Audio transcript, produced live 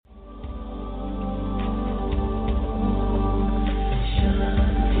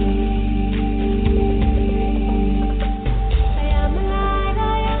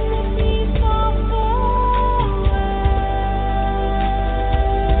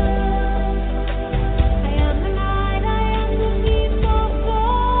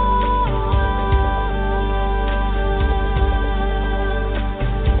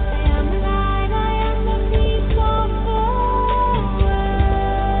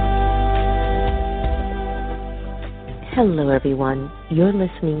Hello, everyone. You're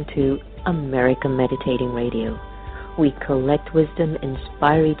listening to America Meditating Radio. We collect wisdom,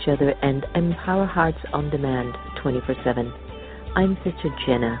 inspire each other, and empower hearts on demand 24/7. I'm Sister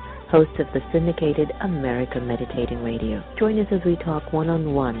Jenna, host of the syndicated America Meditating Radio. Join us as we talk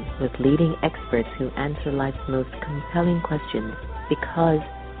one-on-one with leading experts who answer life's most compelling questions. Because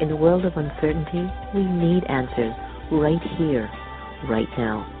in a world of uncertainty, we need answers right here, right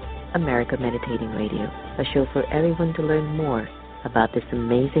now. America Meditating Radio, a show for everyone to learn more about this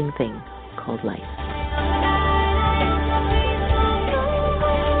amazing thing called life.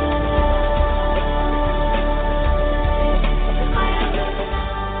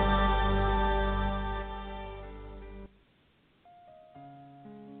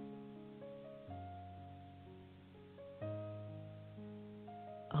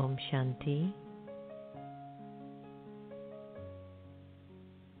 Om Shanti.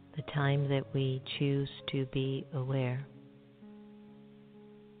 The time that we choose to be aware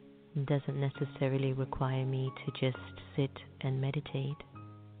doesn't necessarily require me to just sit and meditate.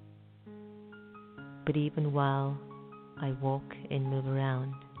 But even while I walk and move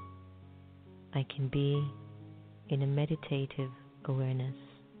around, I can be in a meditative awareness,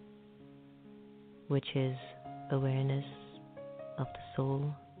 which is awareness of the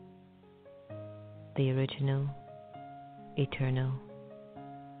soul, the original, eternal,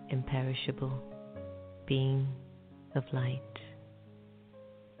 imperishable being of light.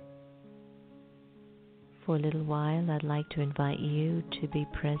 For a little while, I'd like to invite you to be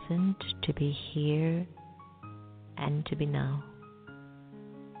present, to be here, and to be now.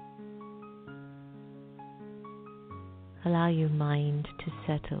 Allow your mind to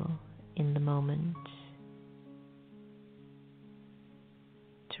settle in the moment,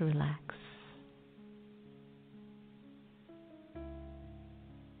 to relax.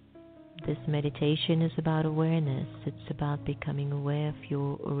 This meditation is about awareness. It's about becoming aware of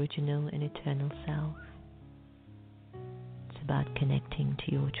your original and eternal self. It's about connecting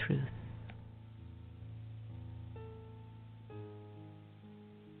to your truth.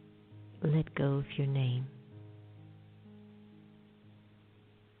 Let go of your name.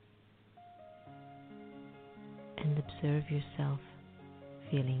 And observe yourself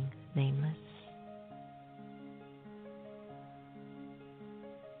feeling nameless.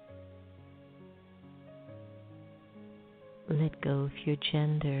 Let go of your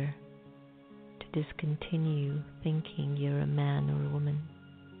gender, to discontinue thinking you're a man or a woman.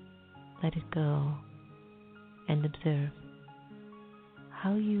 Let it go and observe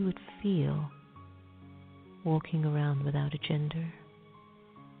how you would feel walking around without a gender.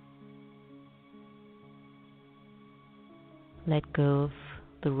 Let go of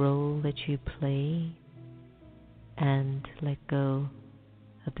the role that you play and let go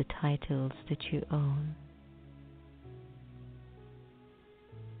of the titles that you own.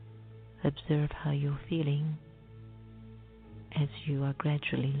 Observe how you're feeling as you are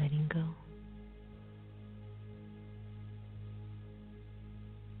gradually letting go.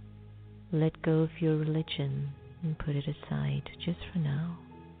 Let go of your religion and put it aside just for now.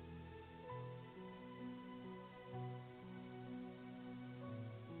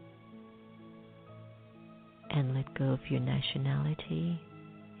 And let go of your nationality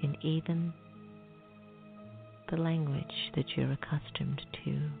and even the language that you're accustomed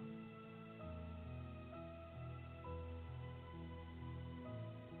to.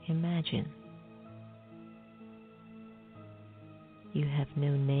 Imagine you have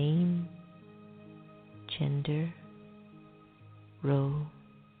no name, gender, role,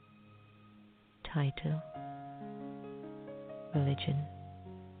 title, religion,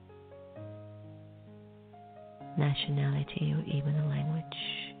 nationality, or even a language.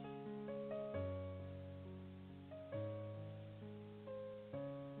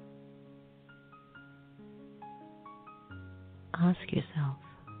 Ask yourself,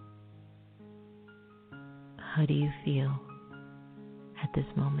 how do you feel at this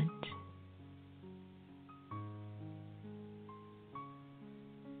moment?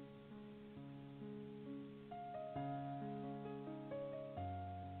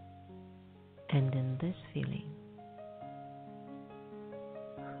 And in this feeling,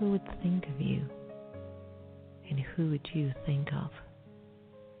 who would think of you and who would you think of?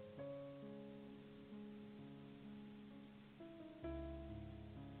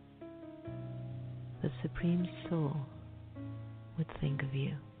 The Supreme Soul would think of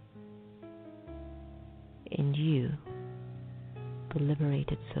you, and you, the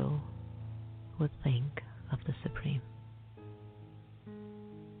liberated soul, would think of the Supreme.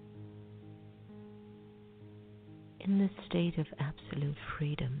 In this state of absolute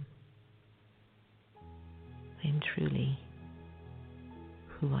freedom, I am truly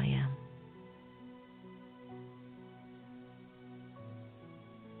who I am.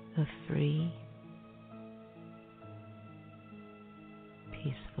 A free,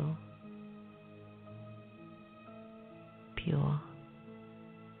 peaceful, pure,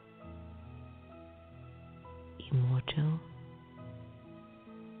 immortal,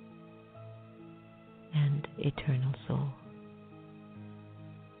 and eternal soul.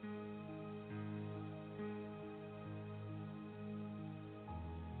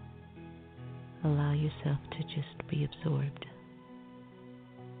 Allow yourself to just be absorbed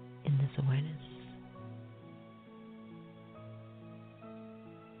in this awareness.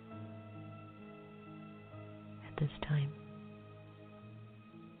 At this time.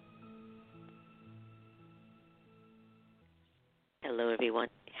 Hello everyone.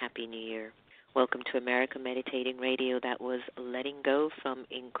 Happy New Year. Welcome to America Meditating Radio. That was Letting Go from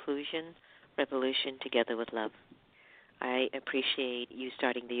Inclusion, Revolution, Together with Love. I appreciate you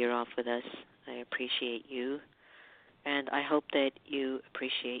starting the year off with us. I appreciate you. And I hope that you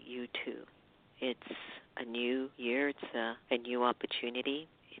appreciate you too. It's a new year. It's a new opportunity.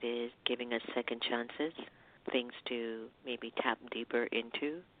 It is giving us second chances, things to maybe tap deeper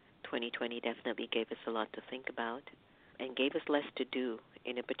into. 2020 definitely gave us a lot to think about and gave us less to do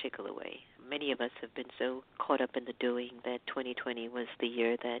in a particular way. Many of us have been so caught up in the doing that 2020 was the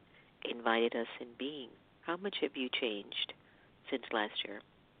year that invited us in being. How much have you changed since last year?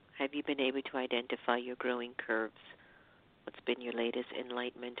 Have you been able to identify your growing curves? What's been your latest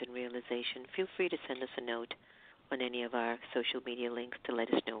enlightenment and realization? Feel free to send us a note on any of our social media links to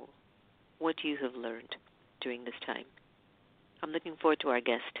let us know what you have learned during this time. I'm looking forward to our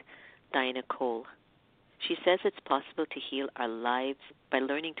guest, Diana Cole. She says it's possible to heal our lives by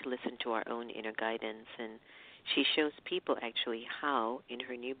learning to listen to our own inner guidance, and she shows people actually how in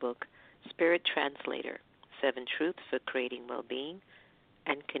her new book, Spirit Translator, 7 Truths for Creating Well-Being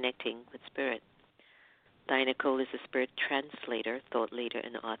and Connecting with Spirit. Diana Cole is a spirit translator, thought leader,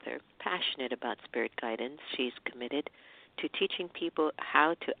 and author. Passionate about spirit guidance, she's committed to teaching people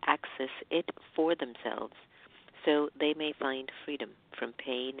how to access it for themselves so they may find freedom from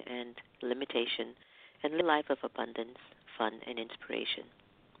pain and limitation and live a life of abundance, fun, and inspiration.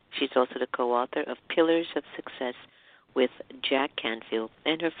 She's also the co-author of Pillars of Success with Jack Canfield,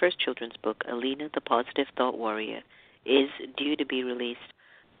 and her first children's book, Alina the Positive Thought Warrior, is due to be released.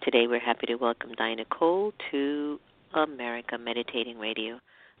 Today we're happy to welcome Diana Cole to America Meditating Radio.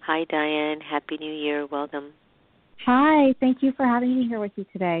 Hi, Diane. Happy New Year. Welcome. Hi. Thank you for having me here with you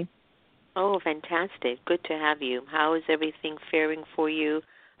today. Oh, fantastic. Good to have you. How is everything faring for you?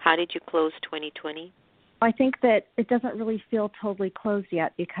 How did you close 2020? I think that it doesn't really feel totally closed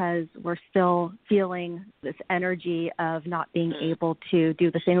yet because we're still feeling this energy of not being able to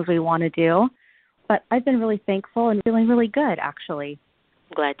do the things we want to do. But I've been really thankful and feeling really good, actually.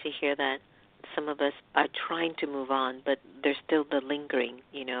 I'm glad to hear that. Some of us are trying to move on, but there's still the lingering,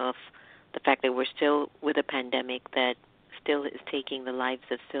 of the fact that we're still with a pandemic that still is taking the lives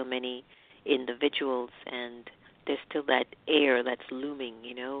of so many individuals, and there's still that air that's looming,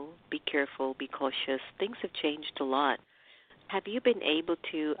 Be careful, be cautious. Things have changed a lot. Have you been able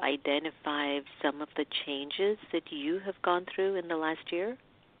to identify some of the changes that you have gone through in the last year?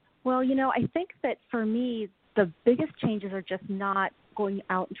 Well, I think that for me, the biggest changes are just not going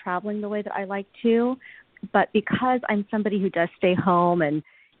out and traveling the way that I like to. But because I'm somebody who does stay home and,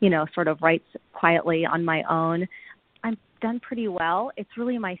 sort of writes quietly on my own, I've done pretty well. It's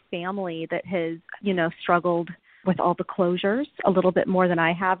really my family that has, struggled with all the closures a little bit more than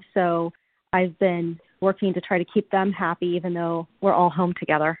I have. So I've been working to try to keep them happy even though we're all home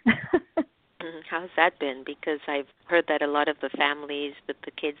together. How's that been? Because I've heard that a lot of the families with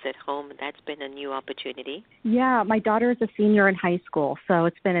the kids at home, that's been a new opportunity. Yeah, my daughter is a senior in high school, so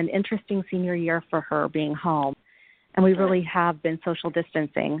it's been an interesting senior year for her being home. And we really have been social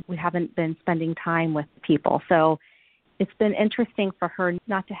distancing. We haven't been spending time with people. So it's been interesting for her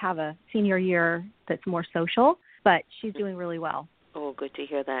not to have a senior year that's more social, but she's doing really well. Oh, good to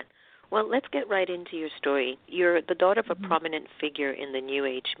hear that. Well, let's get right into your story. You're the daughter of a prominent figure in the New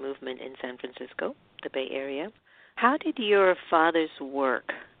Age movement in San Francisco, the Bay Area. How did your father's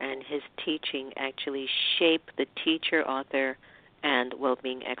work and his teaching actually shape the teacher, author, and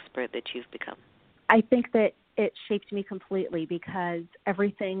well-being expert that you've become? I think that it shaped me completely because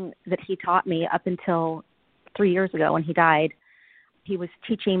everything that he taught me up until 3 years ago when he died, he was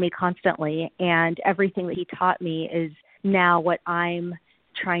teaching me constantly, and everything that he taught me is now what I'm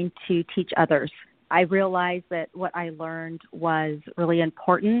trying to teach others. I realized that what I learned was really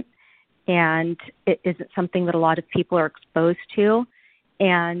important, and it isn't something that a lot of people are exposed to.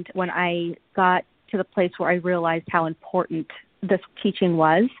 And when I got to the place where I realized how important this teaching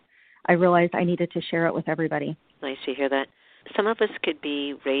was, I realized I needed to share it with everybody. Nice to hear that. Some of us could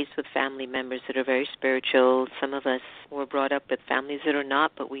be raised with family members that are very spiritual. Some of us were brought up with families that are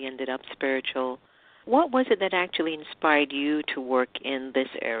not, but we ended up spiritual. What was it that actually inspired you to work in this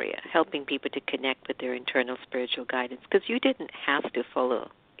area, helping people to connect with their internal spiritual guidance? Because you didn't have to follow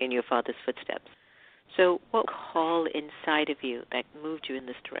in your father's footsteps. So what call inside of you that moved you in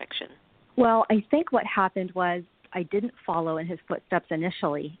this direction? Well, I think what happened was I didn't follow in his footsteps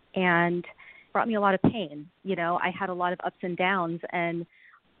initially, and brought me a lot of pain. You know, I had a lot of ups and downs, and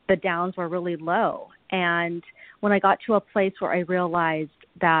the downs were really low. And when I got to a place where I realized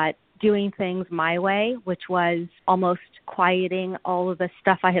that doing things my way, which was almost quieting all of the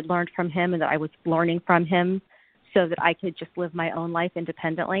stuff I had learned from him and that I was learning from him so that I could just live my own life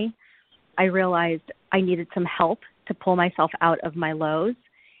independently, I realized I needed some help to pull myself out of my lows.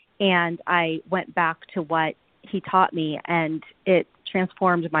 And I went back to what he taught me, and it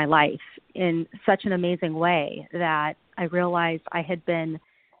transformed my life in such an amazing way that I realized I had been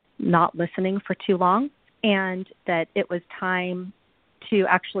not listening for too long, and that it was time to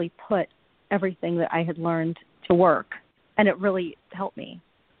actually put everything that I had learned to work, and it really helped me.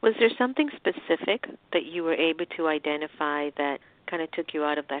 Was there something specific that you were able to identify that kind of took you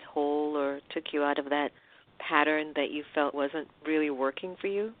out of that hole or took you out of that pattern that you felt wasn't really working for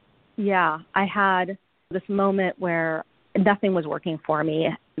you? Yeah, I had this moment where nothing was working for me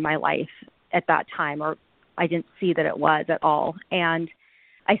in my life at that time, or I didn't see that it was at all. And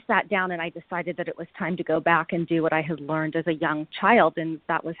I sat down and I decided that it was time to go back and do what I had learned as a young child, and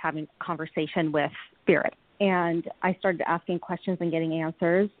that was having a conversation with spirit. And I started asking questions and getting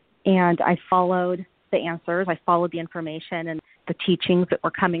answers, and I followed the answers. I followed the information and the teachings that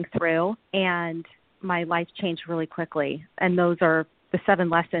were coming through, and my life changed really quickly. And those are the 7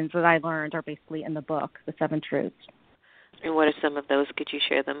 lessons that I learned are basically in the book, The 7 Truths. And what are some of those? Could you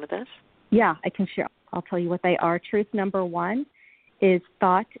share them with us? Yeah, I can share. I'll tell you what they are. Truth number 1 is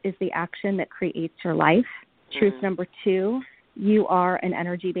thought is the action that creates your life. Truth number 2, you are an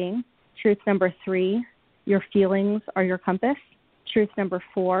energy being. Truth number 3, your feelings are your compass. Truth number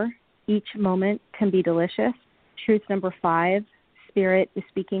 4, each moment can be delicious. Truth number 5, spirit is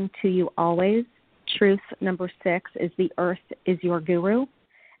speaking to you always. Truth number 6 is the earth is your guru.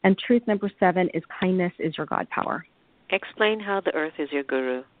 And truth number 7 is kindness is your God power. Explain how the earth is your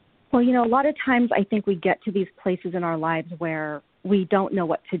guru. Well, you know, a lot of times I think we get to these places in our lives where we don't know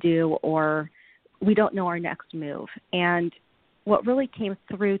what to do or we don't know our next move. And what really came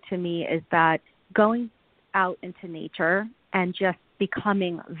through to me is that going out into nature and just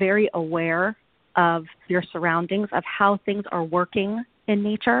becoming very aware of your surroundings, of how things are working in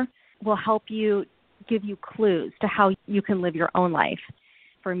nature, will help you, give you clues to how you can live your own life.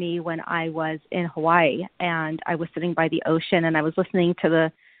 For me, when I was in Hawaii and I was sitting by the ocean and I was listening to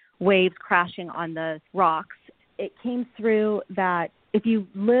the waves crashing on the rocks, it came through that if you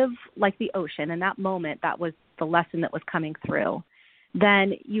live like the ocean, in that moment, that was the lesson that was coming through,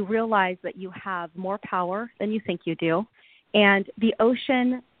 then you realize that you have more power than you think you do. And the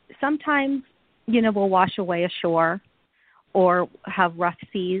ocean sometimes, you know, will wash away ashore or have rough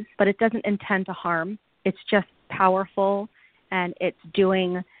seas, but it doesn't intend to harm. It's just powerful, and it's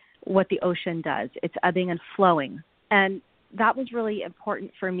doing what the ocean does. It's ebbing and flowing. And that was really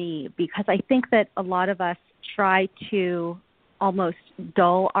important for me because I think that a lot of us try to almost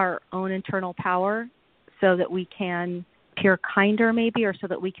dull our own internal power so that we can appear kinder maybe, or so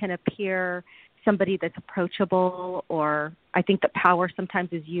that we can appear somebody that's approachable, or I think that power sometimes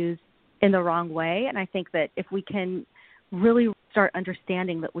is used in the wrong way. And I think that if we can really start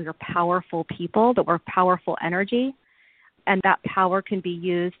understanding that we are powerful people, that we're powerful energy, and that power can be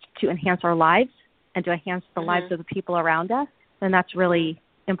used to enhance our lives and to enhance the lives of the people around us, then that's really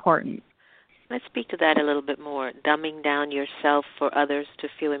important. Let's speak to that a little bit more, dumbing down yourself for others to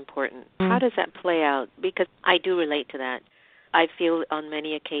feel important. How does that play out? Because I do relate to that. I feel on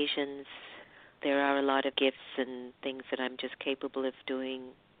many occasions there are a lot of gifts and things that I'm just capable of doing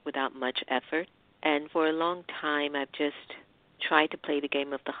without much effort. And for a long time, I've just tried to play the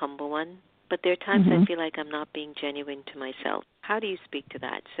game of the humble one. But there are times I feel like I'm not being genuine to myself. How do you speak to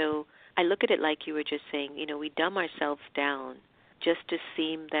that? So I look at it like you were just saying, you know, we dumb ourselves down just to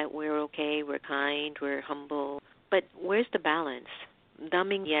seem that we're okay, we're kind, we're humble. But where's the balance?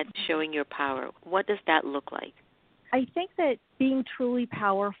 Dumbing yet showing your power. What does that look like? I think that being truly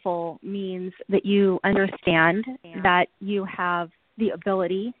powerful means that you understand that you have the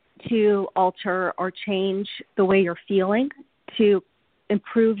ability to alter or change the way you're feeling, to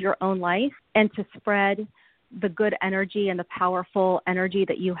improve your own life, and to spread the good energy and the powerful energy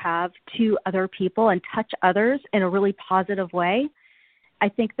that you have to other people and touch others in a really positive way. I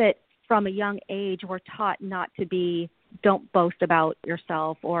think that from a young age, we're taught not to be, don't boast about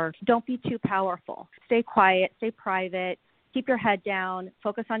yourself, or don't be too powerful. Stay quiet, stay private, keep your head down,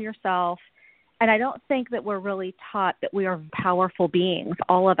 focus on yourself. And I don't think that we're really taught that we are powerful beings,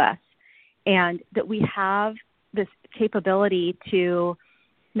 all of us, and that we have this capability to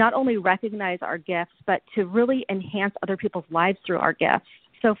not only recognize our gifts, but to really enhance other people's lives through our gifts.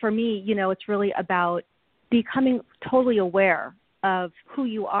 So for me, it's really about becoming totally aware of who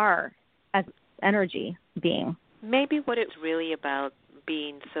you are as energy being. Maybe what it's really about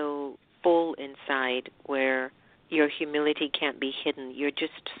being so full inside where your humility can't be hidden. You're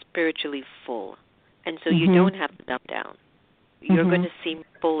just spiritually full. And so you don't have to dumb down. You're going to seem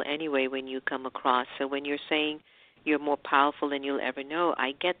full anyway when you come across. So when you're saying you're more powerful than you'll ever know,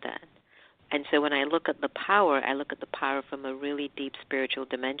 I get that. And so when I look at the power, I look at the power from a really deep spiritual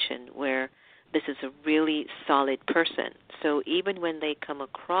dimension where this is a really solid person. So even when they come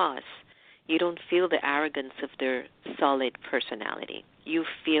across, you don't feel the arrogance of their solid personality. You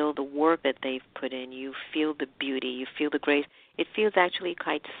feel the work that they've put in. You feel the beauty. You feel the grace. It feels actually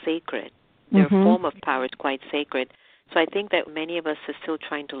quite sacred. Their form of power is quite sacred. So I think that many of us are still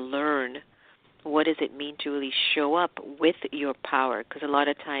trying to learn what does it mean to really show up with your power, because a lot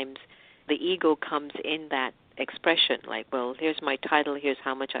of times the ego comes in that expression, like, well, here's my title, here's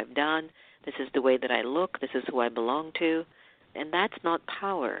how much I've done, this is the way that I look, this is who I belong to. And that's not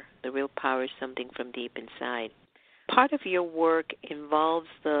power. The real power is something from deep inside. Part of your work involves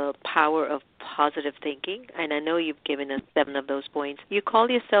the power of positive thinking, and I know you've given us 7 of those points. You call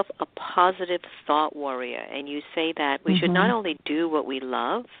yourself a positive thought warrior, and you say that we should not only do what we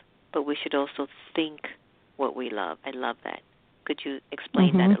love, but we should also think what we love. I love that. Could you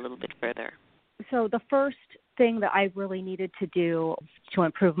explain that a little bit further? So the first thing that I really needed to do to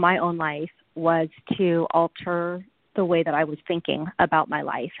improve my own life was to alter the way that I was thinking about my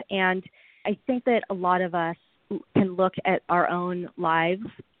life. And I think that a lot of us can look at our own lives,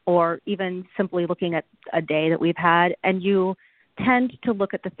 or even simply looking at a day that we've had, and you tend to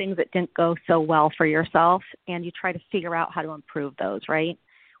look at the things that didn't go so well for yourself, and you try to figure out how to improve those, right?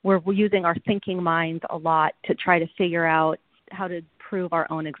 We're using our thinking minds a lot to try to figure out how to improve our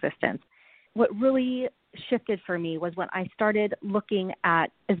own existence. What really shifted for me was when I started looking at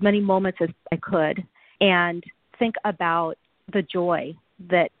as many moments as I could and think about the joy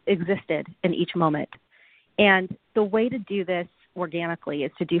that existed in each moment. And the way to do this organically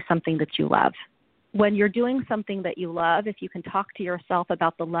is to do something that you love. When you're doing something that you love, if you can talk to yourself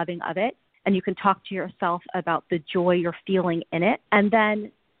about the loving of it, and you can talk to yourself about the joy you're feeling in it, and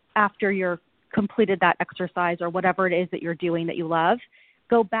then after you're completed that exercise or whatever it is that you're doing that you love,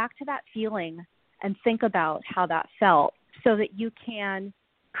 go back to that feeling and think about how that felt so that you can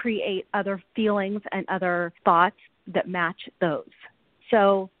create other feelings and other thoughts that match those.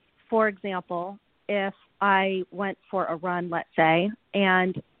 So, for example, if I went for a run, let's say,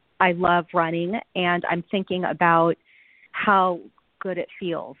 and I love running, and I'm thinking about how good it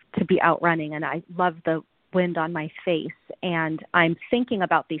feels to be out running, and I love the wind on my face, and I'm thinking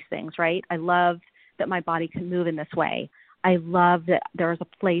about these things, right? I love that my body can move in this way. I love that there's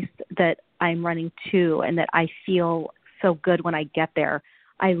a place that I'm running to and that I feel so good when I get there.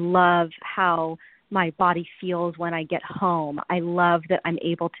 I love how my body feels when I get home. I love that I'm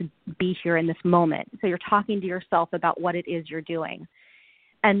able to be here in this moment. So you're talking to yourself about what it is you're doing.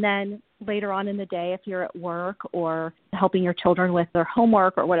 And then later on in the day, if you're at work or helping your children with their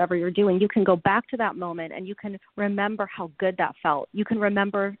homework or whatever you're doing, you can go back to that moment and you can remember how good that felt. You can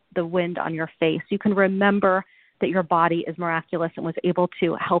remember the wind on your face. You can remember that your body is miraculous and was able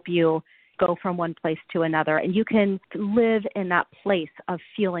to help you go from one place to another. And you can live in that place of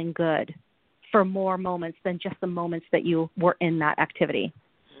feeling good for more moments than just the moments that you were in that activity.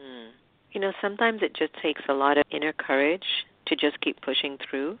 Sometimes it just takes a lot of inner courage to just keep pushing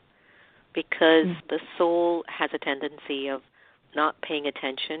through, because the soul has a tendency of not paying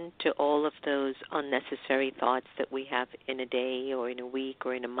attention to all of those unnecessary thoughts that we have in a day or in a week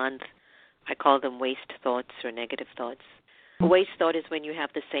or in a month. I call them waste thoughts or negative thoughts. A waste thought is when you have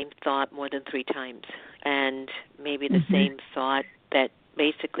the same thought more than 3 times, and maybe the same thought that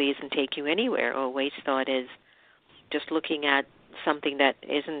basically isn't taking you anywhere. Or a waste thought is just looking at something that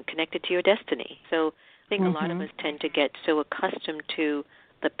isn't connected to your destiny. So I think a lot of us tend to get so accustomed to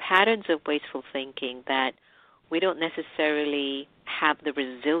the patterns of wasteful thinking that we don't necessarily have the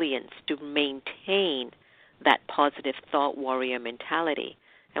resilience to maintain that positive thought warrior mentality.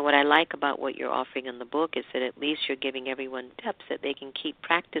 And what I like about what you're offering in the book is that at least you're giving everyone tips that they can keep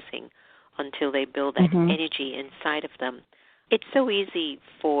practicing until they build that energy inside of them. It's so easy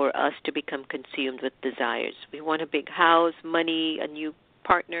for us to become consumed with desires. We want a big house, money, a new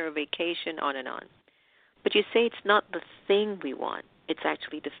partner, a vacation, on and on. But you say it's not the thing we want. It's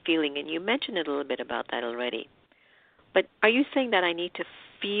actually the feeling, and you mentioned a little bit about that already. But are you saying that I need to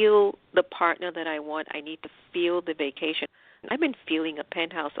feel the partner that I want? I need to feel the vacation? I've been feeling a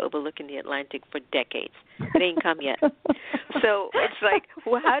penthouse overlooking the Atlantic for decades. It ain't come yet. So it's like,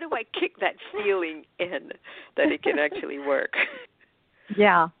 well, how do I kick that feeling in that it can actually work?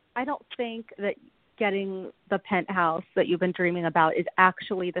 Yeah. I don't think that getting the penthouse that you've been dreaming about is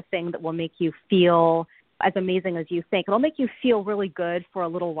actually the thing that will make you feel as amazing as you think. It'll make you feel really good for a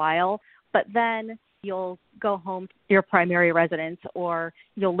little while, but then you'll go home to your primary residence, or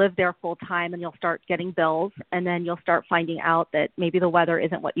you'll live there full time and you'll start getting bills, and then you'll start finding out that maybe the weather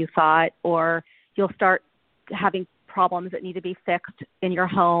isn't what you thought, or you'll start having problems that need to be fixed in your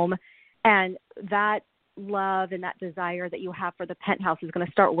home. And that love and that desire that you have for the penthouse is going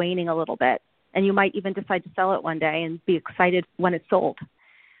to start waning a little bit. And you might even decide to sell it one day and be excited when it's sold.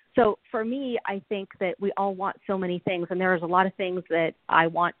 So for me, I think that we all want so many things, and there's a lot of things that I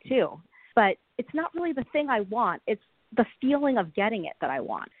want too. But it's not really the thing I want. It's the feeling of getting it that I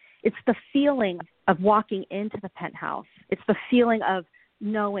want. It's the feeling of walking into the penthouse. It's the feeling of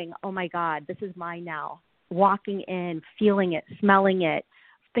knowing, oh, my God, this is mine now. Walking in, feeling it, smelling it,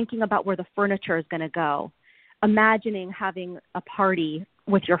 thinking about where the furniture is going to go, imagining having a party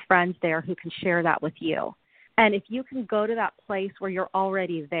with your friends there who can share that with you. And if you can go to that place where you're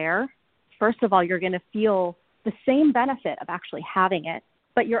already there, first of all, you're going to feel the same benefit of actually having it,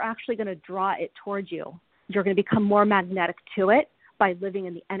 but you're actually going to draw it towards you. You're going to become more magnetic to it by living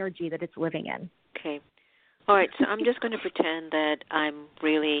in the energy that it's living in. Okay. All right, so I'm just going to pretend that I'm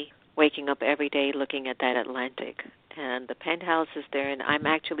really waking up every day looking at that Atlantic, and the penthouse is there, and I'm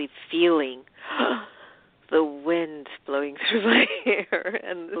actually feeling the wind blowing through my hair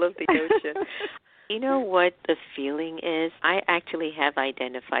and I love the ocean. You know what the feeling is? I actually have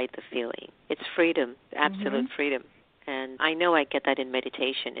identified the feeling. It's freedom, absolute freedom. And I know I get that in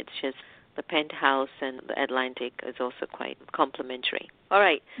meditation. It's just the penthouse and the Atlantic is also quite complementary. All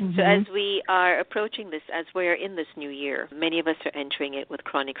right. So as we are approaching this, as we're in this new year, many of us are entering it with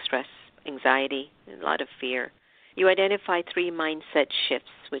chronic stress, anxiety, and a lot of fear. You identify 3 mindset shifts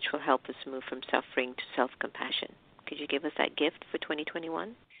which will help us move from suffering to self-compassion. Could you give us that gift for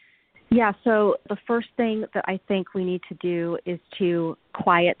 2021? Yeah, so the first thing that I think we need to do is to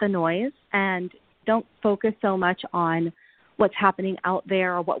quiet the noise and don't focus so much on what's happening out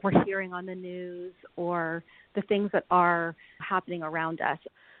there or what we're hearing on the news or the things that are happening around us.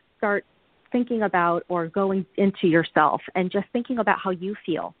 Start thinking about or going into yourself and just thinking about how you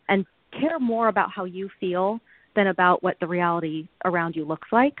feel and care more about how you feel than about what the reality around you looks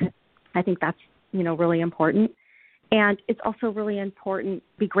like. I think that's, really important. And it's also really important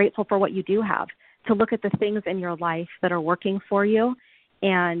to be grateful for what you do have, to look at the things in your life that are working for you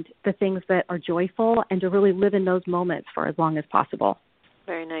and the things that are joyful, and to really live in those moments for as long as possible.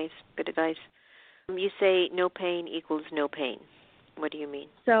 Very nice. Good advice. You say no pain equals no pain. What do you mean?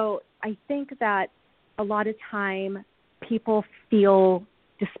 So I think that a lot of time people feel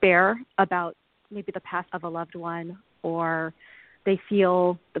despair about maybe the past of a loved one, or they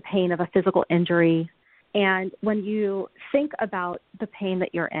feel the pain of a physical injury. And when you think about the pain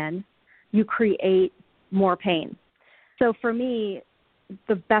that you're in, you create more pain. So for me,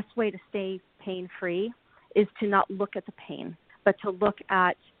 the best way to stay pain-free is to not look at the pain, but to look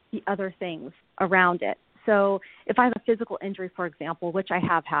at the other things around it. So if I have a physical injury, for example, which I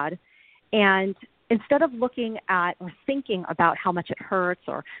have had, and instead of looking at or thinking about how much it hurts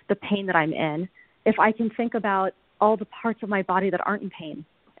or the pain that I'm in, if I can think about all the parts of my body that aren't in pain,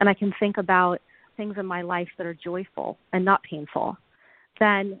 and I can think about things in my life that are joyful and not painful,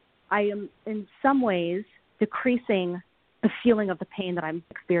 then I am in some ways decreasing the feeling of the pain that I'm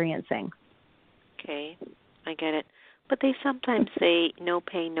experiencing. Okay, I get it. But they sometimes say no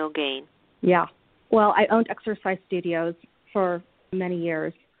pain, no gain. Yeah. Well, I owned exercise studios for many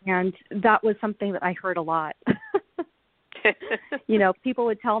years, and that was something that I heard a lot. People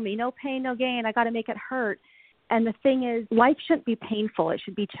would tell me, no pain, no gain, I got to make it hurt. And the thing is, life shouldn't be painful. It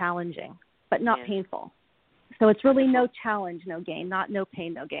should be challenging, but not painful. So it's really no challenge, no gain, not no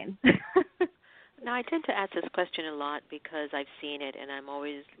pain, no gain. Now, I tend to ask this question a lot because I've seen it, and I'm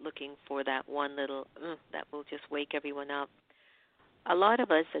always looking for that one little that will just wake everyone up. A lot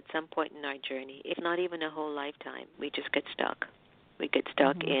of us at some point in our journey, if not even a whole lifetime, we just get stuck. We get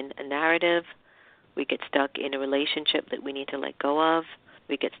stuck in a narrative. We get stuck in a relationship that we need to let go of.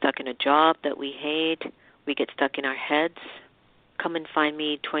 We get stuck in a job that we hate. We get stuck in our heads come and find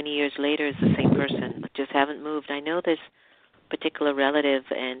me 20 years later as the same person, just haven't moved. I know this particular relative,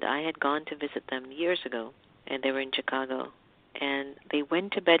 and I had gone to visit them years ago, and they were in Chicago. And they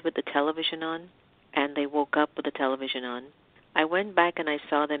went to bed with the television on, and they woke up with the television on. I went back and I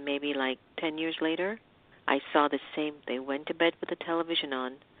saw them maybe like 10 years later. I saw the same. They went to bed with the television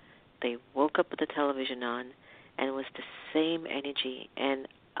on. They woke up with the television on, and it was the same energy. And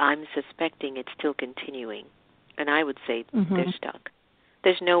I'm suspecting it's still continuing. And I would say they're stuck.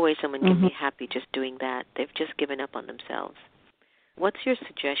 There's no way someone can be happy just doing that. They've just given up on themselves. What's your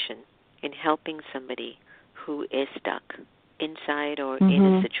suggestion in helping somebody who is stuck inside or in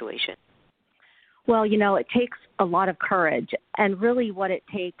a situation? Well, it takes a lot of courage. And really what it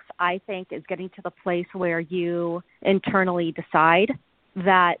takes, I think, is getting to the place where you internally decide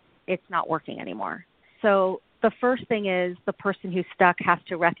that it's not working anymore. So the first thing is the person who's stuck has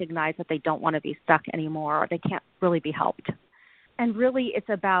to recognize that they don't want to be stuck anymore, or they can't really be helped. And really it's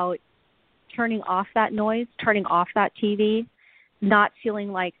about turning off that noise, turning off that TV, not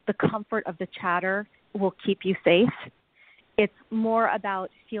feeling like the comfort of the chatter will keep you safe. It's more about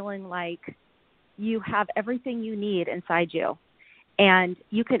feeling like you have everything you need inside you, and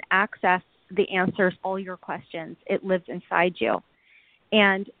you can access the answers, all your questions. It lives inside you.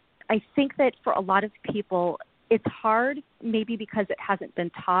 And I think that for a lot of people, it's hard, maybe because it hasn't been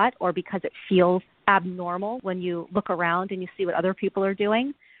taught or because it feels abnormal when you look around and you see what other people are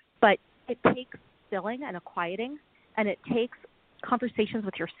doing. But it takes stilling and a quieting, and it takes conversations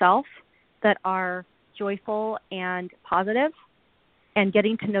with yourself that are joyful and positive, and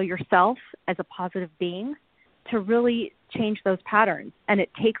getting to know yourself as a positive being to really change those patterns. And it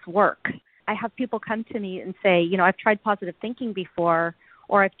takes work. I have people come to me and say, I've tried positive thinking before,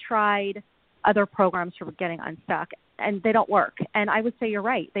 or I've tried other programs for getting unstuck, and they don't work. And I would say you're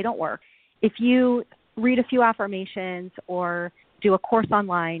right, they don't work. If you read a few affirmations or do a course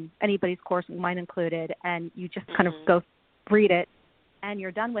online, anybody's course, mine included, and you just kind of go read it and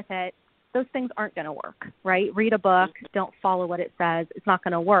you're done with it, those things aren't going to work, right? Read a book, don't follow what it says. It's not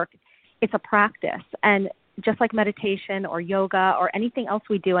going to work. It's a practice. And just like meditation or yoga or anything else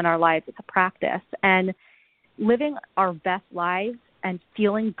we do in our lives, it's a practice. And living our best lives and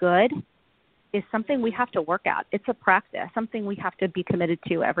feeling good is something we have to work at. It's a practice, something we have to be committed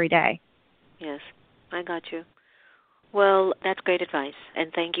to every day. Yes, I got you. Well, that's great advice,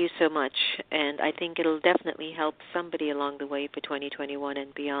 and thank you so much. And I think it'll definitely help somebody along the way for 2021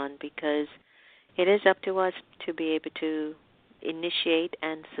 and beyond, because it is up to us to be able to initiate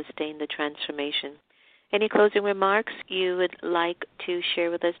and sustain the transformation. Any closing remarks you would like to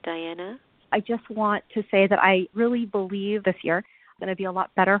share with us, Diana? I just want to say that I really believe this year is going to be a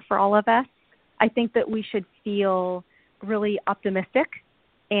lot better for all of us. I think that we should feel really optimistic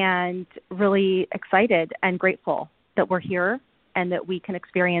and really excited and grateful that we're here and that we can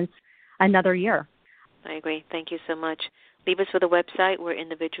experience another year. I agree. Thank you so much. Leave us with a website where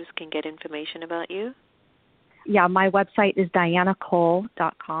individuals can get information about you. Yeah, my website is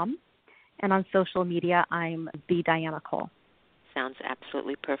dianacole.com, and on social media, I'm the Diana Cole. Sounds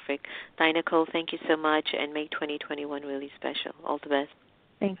absolutely perfect. Diana Cole, thank you so much, and make 2021 really special. All the best.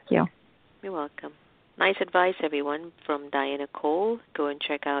 Thank you. You're welcome. Nice advice, everyone, from Diana Cole. Go and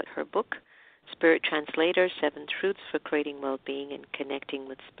check out her book, Spirit Translator, 7 Truths for Creating Well-Being and Connecting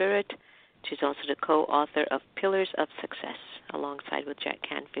with Spirit. She's also the co-author of Pillars of Success, alongside with Jack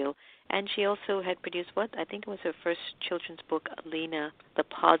Canfield. And she also had produced I think it was her first children's book, Alina, The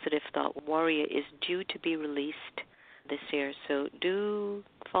Positive Thought Warrior, is due to be released this year. So do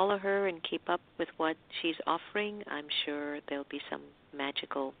follow her and keep up with what she's offering. I'm sure there'll be some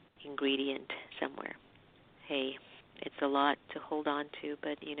magical ingredient somewhere. Hey, it's a lot to hold on to,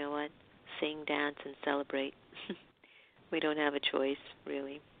 but you know what? Sing, dance, and celebrate. We don't have a choice,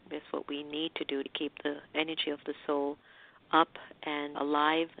 really. It's what we need to do to keep the energy of the soul up and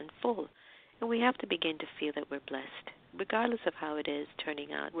alive and full. And we have to begin to feel that we're blessed. Regardless of how it is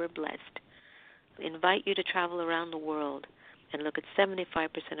turning out, we're blessed. I invite you to travel around the world and look at 75%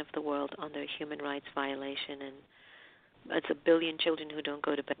 of the world under human rights violation, and it's 1 billion children who don't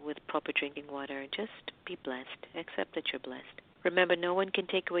go to bed with proper drinking water. Just be blessed. Accept that you're blessed. Remember, no one can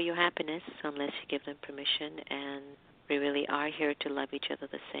take away your happiness unless you give them permission, and we really are here to love each other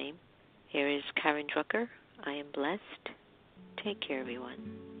the same. Here is Karen Drucker. I am blessed. Take care, everyone.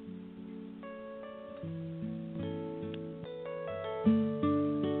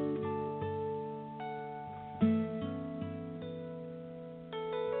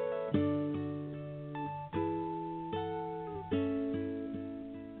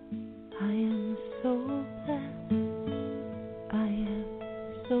 I am so blessed. I am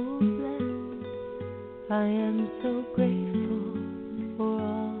so blessed. I am so grateful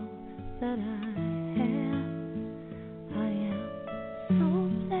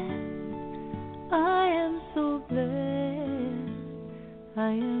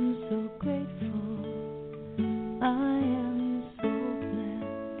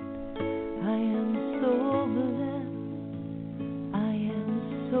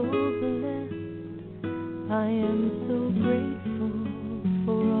so blessed. I am so grateful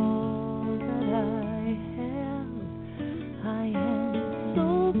for all that I have. I am so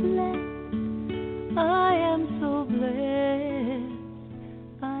blessed. I am so blessed.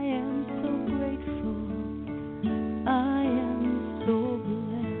 I am so grateful. I am so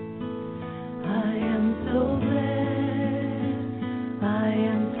blessed. I am so blessed. I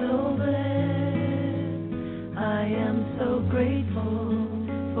am so blessed. I am so grateful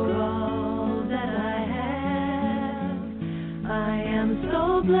for all that I have. I am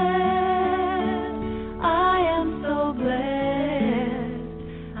so blessed. I am so blessed.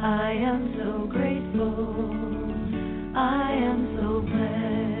 I am so grateful. I am so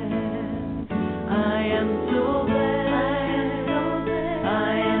blessed. I am so blessed.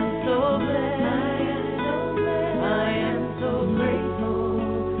 I am so blessed. I am so grateful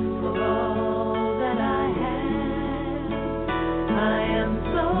for all that I have. I am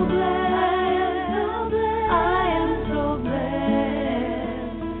so blessed. I am so blessed.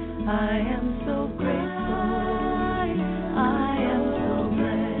 I am so grateful. I am so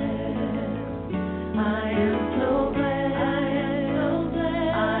blessed. I am so blessed.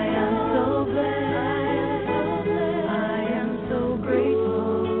 I am so blessed. I am so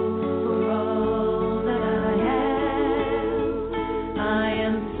grateful for all that I have. I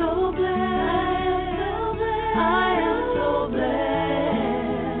am so blessed. I am so blessed.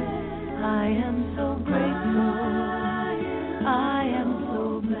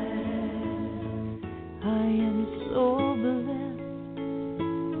 I am so grateful. I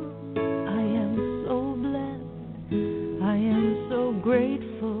am so blessed. I am so blessed. I am so blessed. I am so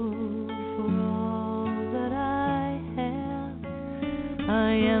grateful for all that I have.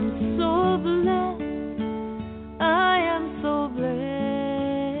 I am so blessed. I am so blessed.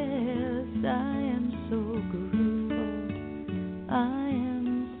 I am so grateful. I am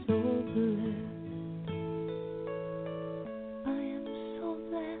so blessed. I am so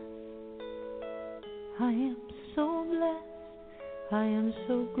blessed. I am so blessed. I am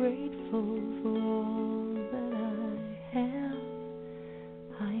so grateful for all that I have.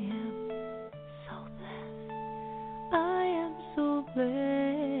 I am so blessed. I am so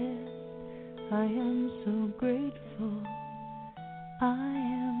blessed. I am so grateful. I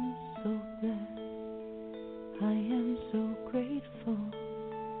am so blessed. I am so grateful.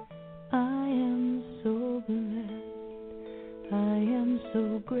 I am so blessed. I am so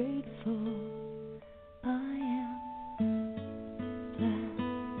grateful. I am blessed.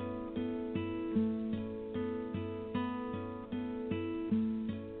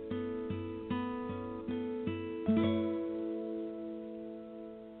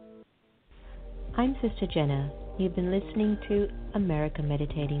 I'm Sister Jenna. You've been listening to America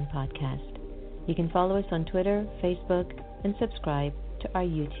Meditating Podcast. You can follow us on Twitter, Facebook, and subscribe to our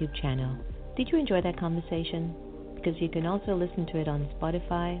YouTube channel. Did you enjoy that conversation? Because you can also listen to it on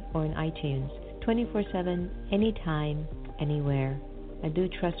Spotify or in iTunes, 24/7, anytime, anywhere. I do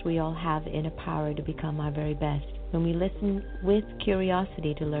trust we all have the inner power to become our very best. When we listen with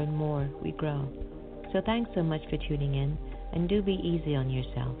curiosity to learn more, we grow. So thanks so much for tuning in, and do be easy on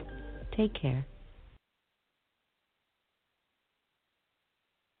yourself. Take care.